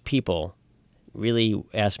most people really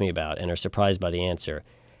ask me about and are surprised by the answer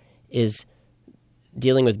is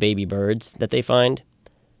dealing with baby birds that they find.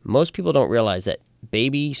 Most people don't realize that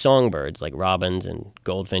baby songbirds like robins and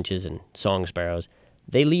goldfinches and song sparrows,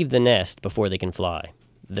 they leave the nest before they can fly.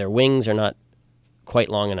 Their wings are not quite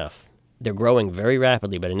long enough they're growing very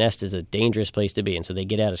rapidly, but a nest is a dangerous place to be, and so they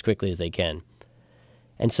get out as quickly as they can.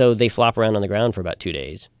 And so they flop around on the ground for about 2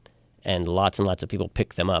 days, and lots of people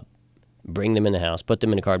pick them up, bring them in the house, put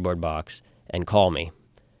them in a cardboard box, and call me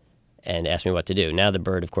and ask me what to do. Now the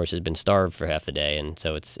bird, of course, has been starved for half the day, and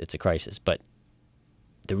so it's a crisis. But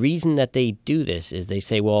the reason that they do this is they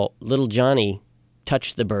say, well, little Johnny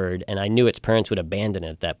touched the bird, and I knew its parents would abandon it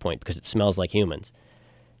at that point because it smells like humans.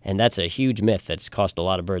 And that's a huge myth that's cost a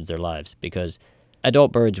lot of birds their lives, because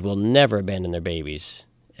adult birds will never abandon their babies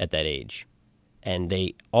at that age. And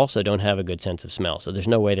they also don't have a good sense of smell, so there's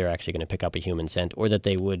no way they're actually going to pick up a human scent or that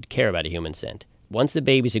they would care about a human scent. Once the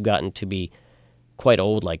babies have gotten to be quite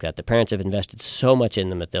old like that, the parents have invested so much in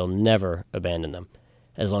them that they'll never abandon them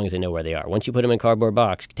as long as they know where they are. Once you put them in a cardboard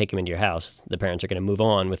box, take them into your house, the parents are going to move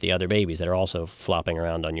on with the other babies that are also flopping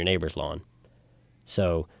around on your neighbor's lawn.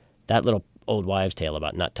 So that little old wives' tale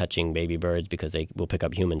about not touching baby birds because they will pick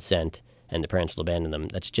up human scent and the parents will abandon them,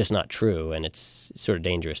 that's just not true, and it's sort of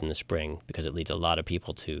dangerous in the spring because it leads a lot of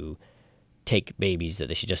people to take babies that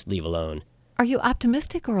they should just leave alone. Are you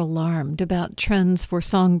optimistic or alarmed about trends for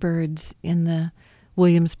songbirds in the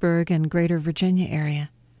Williamsburg and greater Virginia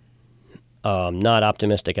area? Not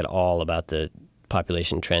optimistic at all about the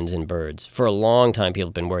population trends in birds. For a long time, people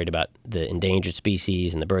have been worried about the endangered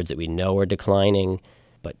species and the birds that we know are declining,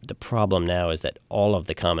 but the problem now is that all of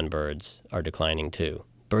the common birds are declining too.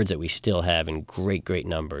 Birds that we still have in great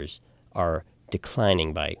numbers are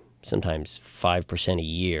declining by sometimes 5% a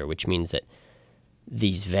year, which means that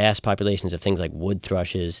these vast populations of things like wood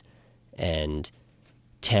thrushes and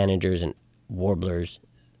tanagers and warblers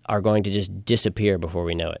are going to just disappear before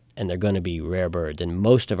we know it, and they're going to be rare birds, and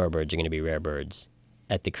most of our birds are going to be rare birds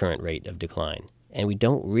at the current rate of decline. And we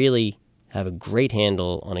don't really have a great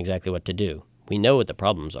handle on exactly what to do. We know what the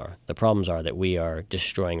problems are. The problems are that we are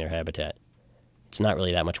destroying their habitat. It's not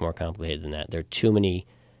really that much more complicated than that. There are too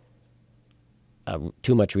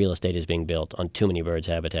much real estate is being built on too many birds'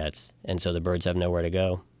 habitats, and so the birds have nowhere to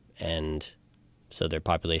go, and so their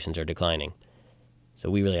populations are declining. So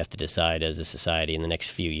we really have to decide as a society in the next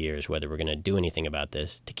few years whether we're going to do anything about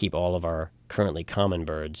this to keep all of our currently common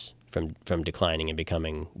birds from declining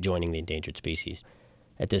and joining the endangered species.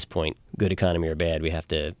 At this point, good economy or bad, we have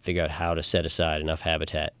to figure out how to set aside enough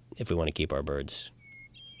habitat if we want to keep our birds.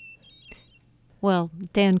 Well,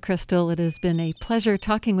 Dan Crystal, it has been a pleasure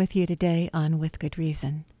talking with you today on With Good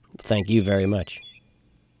Reason. Thank you very much.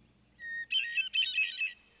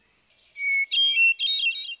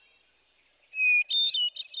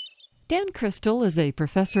 Dan Crystal is a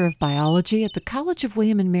professor of biology at the College of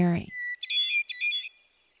William and Mary.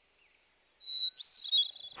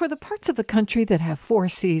 For the parts of the country that have 4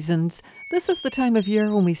 seasons, this is the time of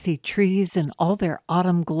year when we see trees in all their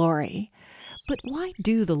autumn glory. But why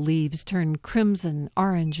do the leaves turn crimson,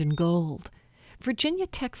 orange, and gold? Virginia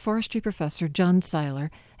Tech forestry professor John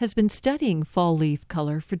Seiler has been studying fall leaf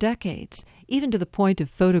color for decades, even to the point of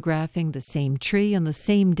photographing the same tree on the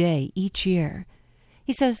same day each year.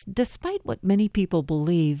 He says, despite what many people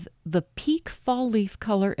believe, the peak fall leaf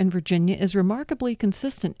color in Virginia is remarkably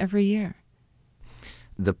consistent every year.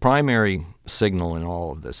 The primary signal in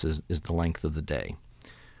all of this is the length of the day,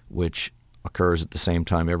 which occurs at the same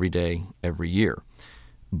time every day, every year.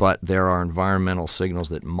 But there are environmental signals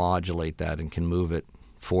that modulate that and can move it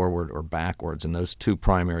forward or backwards. And those 2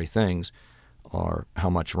 primary things are how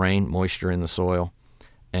much rain, moisture in the soil,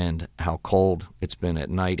 and how cold it's been at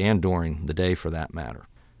night and during the day for that matter.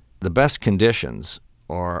 The best conditions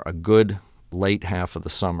are a good late half of the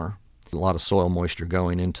summer, a lot of soil moisture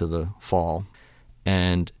going into the fall,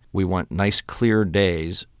 and we want nice clear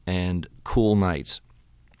days and cool nights,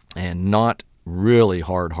 and not really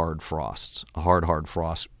hard frosts. A hard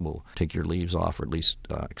frost will take your leaves off or at least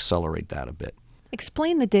accelerate that a bit.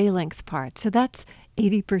 Explain the day length part. So that's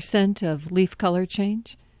 80% of leaf color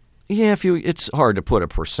change? Yeah, it's hard to put a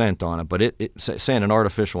percent on it, but say in an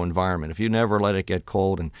artificial environment, if you never let it get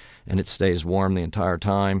cold and it stays warm the entire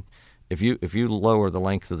time, if you lower the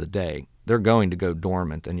length of the day, they're going to go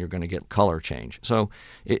dormant and you're going to get color change. So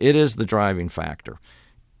it is the driving factor.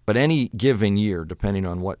 But any given year, depending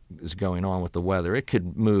on what is going on with the weather, it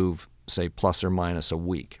could move, say, plus or minus a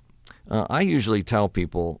week. I usually tell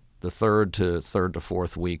people the third to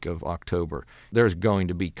fourth week of October, there's going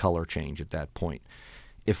to be color change at that point.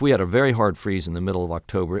 If we had a very hard freeze in the middle of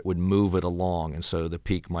October, it would move it along, and so the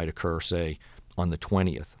peak might occur, say, on the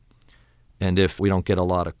 20th. And if we don't get a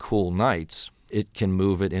lot of cool nights, it can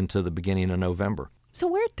move it into the beginning of November. So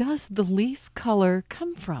where does the leaf color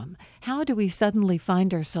come from? How do we suddenly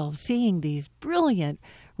find ourselves seeing these brilliant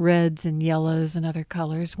reds and yellows and other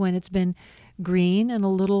colors when it's been green and a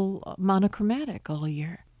little monochromatic all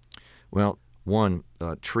year? Well, one,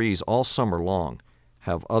 trees all summer long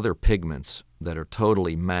have other pigments that are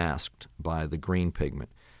totally masked by the green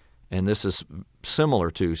pigment. And this is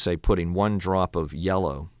similar to, say, putting one drop of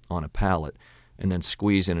yellow on a palette and then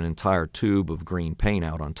squeezing an entire tube of green paint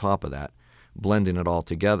out on top of that, blending it all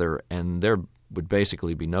together, and there would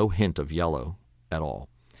basically be no hint of yellow at all.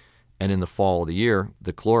 And in the fall of the year,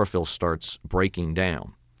 the chlorophyll starts breaking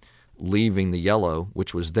down, leaving the yellow,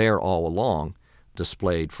 which was there all along,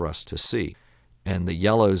 displayed for us to see. And the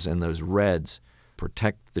yellows and those reds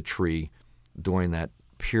protect the tree during that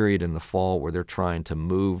period in the fall where they're trying to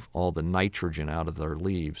move all the nitrogen out of their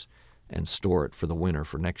leaves and store it for the winter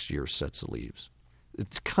for next year's sets of leaves.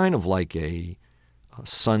 It's kind of like a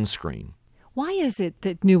sunscreen. Why is it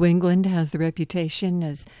that New England has the reputation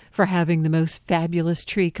as for having the most fabulous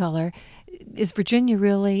tree color? Is Virginia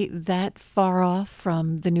really that far off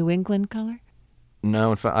from the New England color?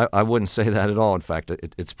 No, in fact, I wouldn't say that at all. In fact,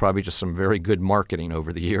 it's probably just some very good marketing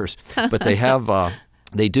over the years. But they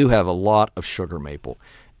do have a lot of sugar maple.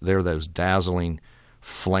 They're those dazzling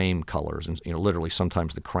flame colors, and literally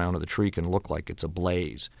sometimes the crown of the tree can look like it's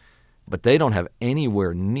ablaze. But they don't have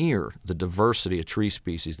anywhere near the diversity of tree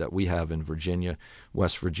species that we have in Virginia,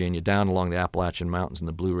 West Virginia, down along the Appalachian Mountains and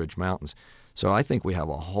the Blue Ridge Mountains. So I think we have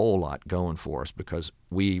a whole lot going for us because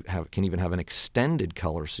we can even have an extended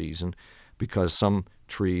color season because some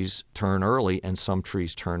trees turn early and some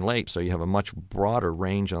trees turn late. So you have a much broader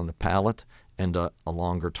range on the palette and a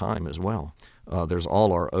longer time as well. There's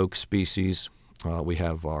all our oak species. We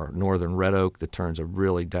have our northern red oak that turns a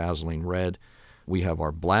really dazzling red. We have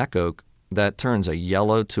our black oak that turns a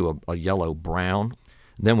yellow to a yellow-brown.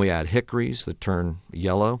 Then we add hickories that turn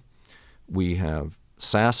yellow. We have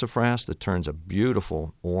sassafras that turns a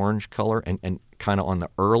beautiful orange color and kind of on the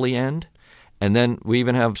early end. And then we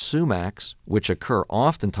even have sumacs, which occur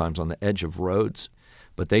oftentimes on the edge of roads,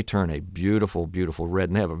 but they turn a beautiful, beautiful red,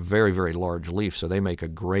 and they have a very, very large leaf, so they make a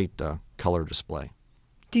great color display.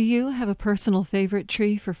 Do you have a personal favorite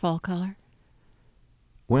tree for fall color?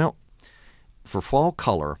 Well, for fall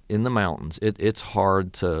color in the mountains, it's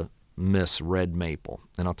hard to miss red maple.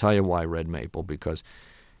 And I'll tell you why red maple, because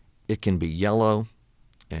it can be yellow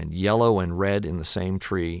and red in the same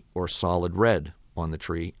tree, or solid red on the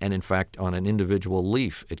tree. And in fact, on an individual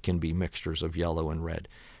leaf, it can be mixtures of yellow and red.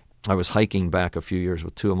 I was hiking back a few years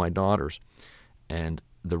with two of my daughters, and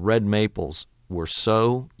the red maples were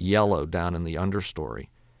so yellow down in the understory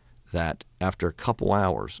that after a couple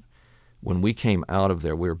hours, when we came out of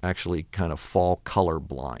there, we were actually kind of fall color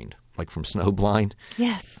blind, like from snow blind.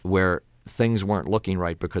 Yes. Where things weren't looking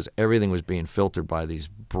right because everything was being filtered by these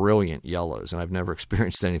brilliant yellows, and I've never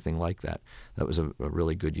experienced anything like that. That was a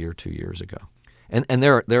really good year 2 years ago. And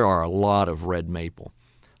there are a lot of red maple.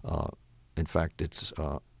 In fact, it's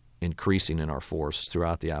increasing in our forests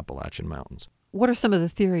throughout the Appalachian Mountains. What are some of the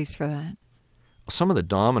theories for that? Some of the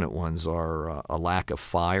dominant ones are a lack of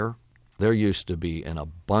fire. There used to be an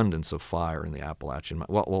abundance of fire in the Appalachian,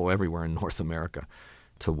 well, everywhere in North America,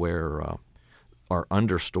 to where our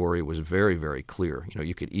understory was very, very clear.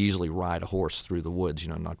 You could easily ride a horse through the woods,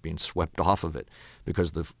 not being swept off of it,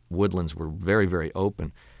 because the woodlands were very, very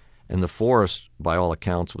open. And the forest, by all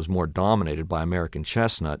accounts, was more dominated by American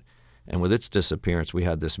chestnut. And with its disappearance, we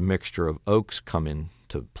had this mixture of oaks come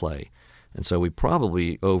into play. And so we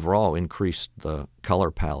probably overall increased the color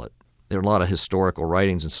palette. There are a lot of historical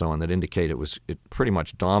writings and so on that indicate it pretty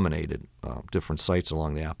much dominated different sites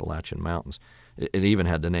along the Appalachian Mountains. It even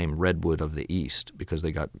had the name Redwood of the East because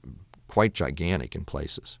they got quite gigantic in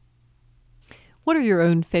places. What are your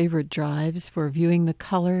own favorite drives for viewing the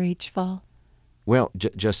color each fall? Well,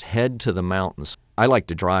 just head to the mountains. I like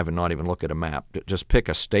to drive and not even look at a map. Just pick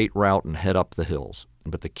a state route and head up the hills.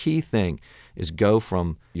 But the key thing is go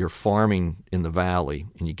from your farming in the valley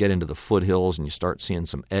and you get into the foothills and you start seeing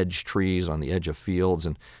some edge trees on the edge of fields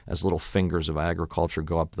and as little fingers of agriculture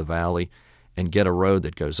go up the valley, and get a road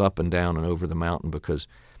that goes up and down and over the mountain, because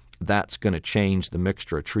that's going to change the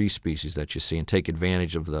mixture of tree species that you see and take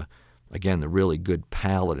advantage of the really good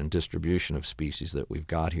palette and distribution of species that we've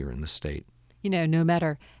got here in the state. No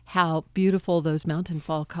matter how beautiful those mountain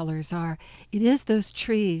fall colors are, it is those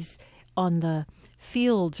trees on the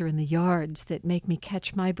fields or in the yards that make me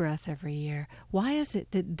catch my breath every year. Why is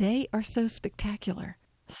it that they are so spectacular?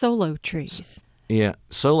 Solo trees. Yeah,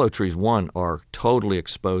 solo trees, one, are totally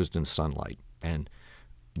exposed in sunlight, and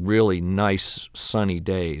really nice sunny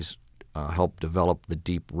days help develop the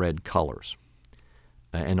deep red colors.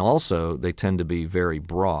 And also, they tend to be very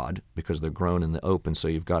broad because they're grown in the open, so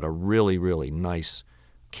you've got a really, really nice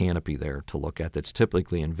canopy there to look at that's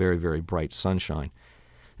typically in very, very bright sunshine.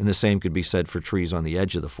 And the same could be said for trees on the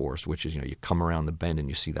edge of the forest, which is, you come around the bend and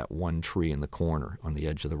you see that one tree in the corner on the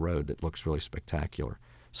edge of the road that looks really spectacular.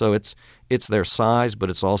 So it's their size, but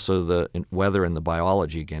it's also the weather and the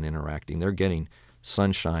biology, again, interacting. They're getting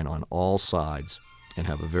sunshine on all sides and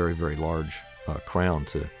have a very, very large crown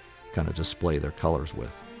to kind of display their colors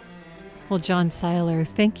with. Well, John Seiler,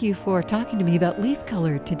 thank you for talking to me about leaf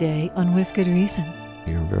color today on With Good Reason.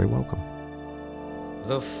 You're very welcome.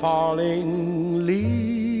 The falling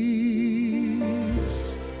leaves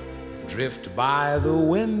drift by the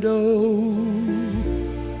window,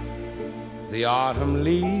 the autumn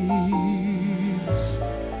leaves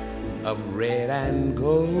of red and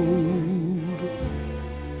gold.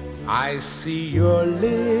 I see your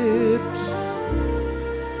lips,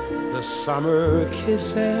 the summer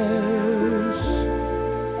kisses,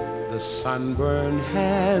 the sunburned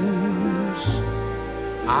hands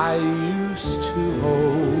I used to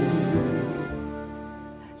hold.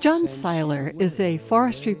 John Seiler is a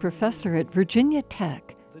forestry professor at Virginia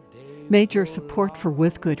Tech. Major support for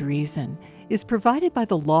With Good Reason is provided by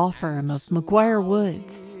the law firm of McGuire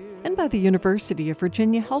Woods and by the University of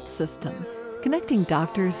Virginia Health System, connecting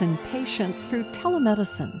doctors and patients through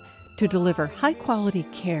telemedicine to deliver high-quality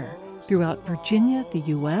care throughout Virginia, the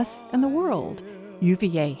U.S., and the world.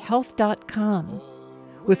 UVAHealth.com.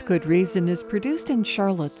 With Good Reason is produced in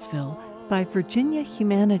Charlottesville by Virginia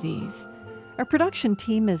Humanities. Our production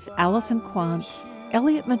team is Allison Quantz,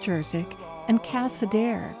 Elliot Majerzik, and Cass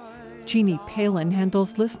Adair. Jeannie Palin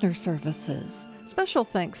handles listener services. Special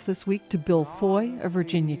thanks this week to Bill Foy of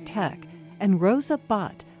Virginia Tech and Rosa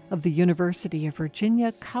Bott of the University of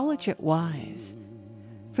Virginia College at Wise.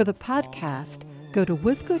 For the podcast, go to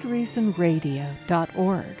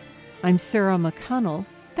withgoodreasonradio.org. I'm Sarah McConnell.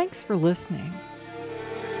 Thanks for listening.